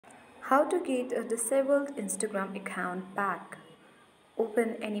How to get a disabled Instagram account back.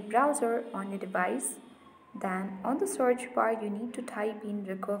 Open any browser on your device. Then on the search bar you need to type in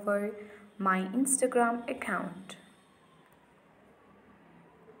recover my Instagram account.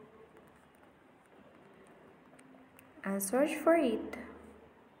 And search for it.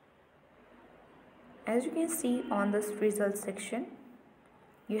 As you can see on this results section,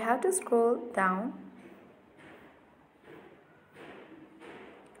 you have to scroll down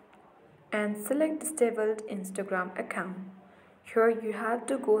and select disabled Instagram account. Here you have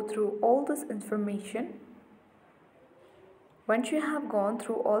to go through all this information. Once you have gone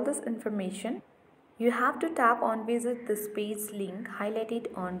through all this information, you have to tap on visit this page link highlighted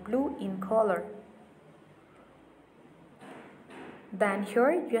on blue in color. Then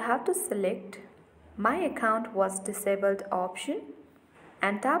here you have to select my account was disabled option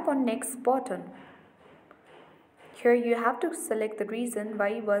and tap on next button. Here you have to select the reason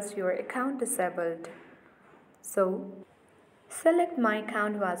why was your account disabled. So select my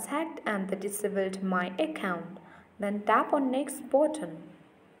account was hacked and they disabled my account. Then tap on next button.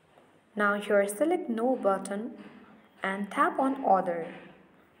 Now here select no button and tap on other.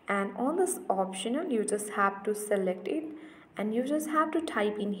 And on this optional you just have to select it and you just have to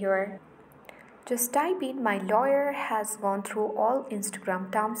type in here. Just type in my lawyer has gone through all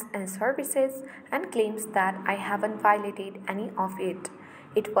Instagram terms and services and claims that I haven't violated any of it.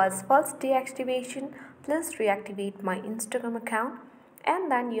 It was false deactivation. Please reactivate my Instagram account,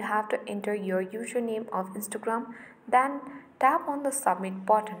 and then you have to enter your username of Instagram. Then tap on the submit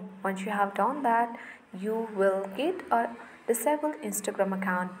button. Once you have done that, you will get a disabled Instagram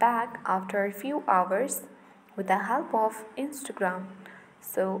account back after a few hours with the help of Instagram.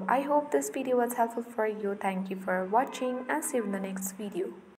 So I hope this video was helpful for you. Thank you for watching and see you in the next video.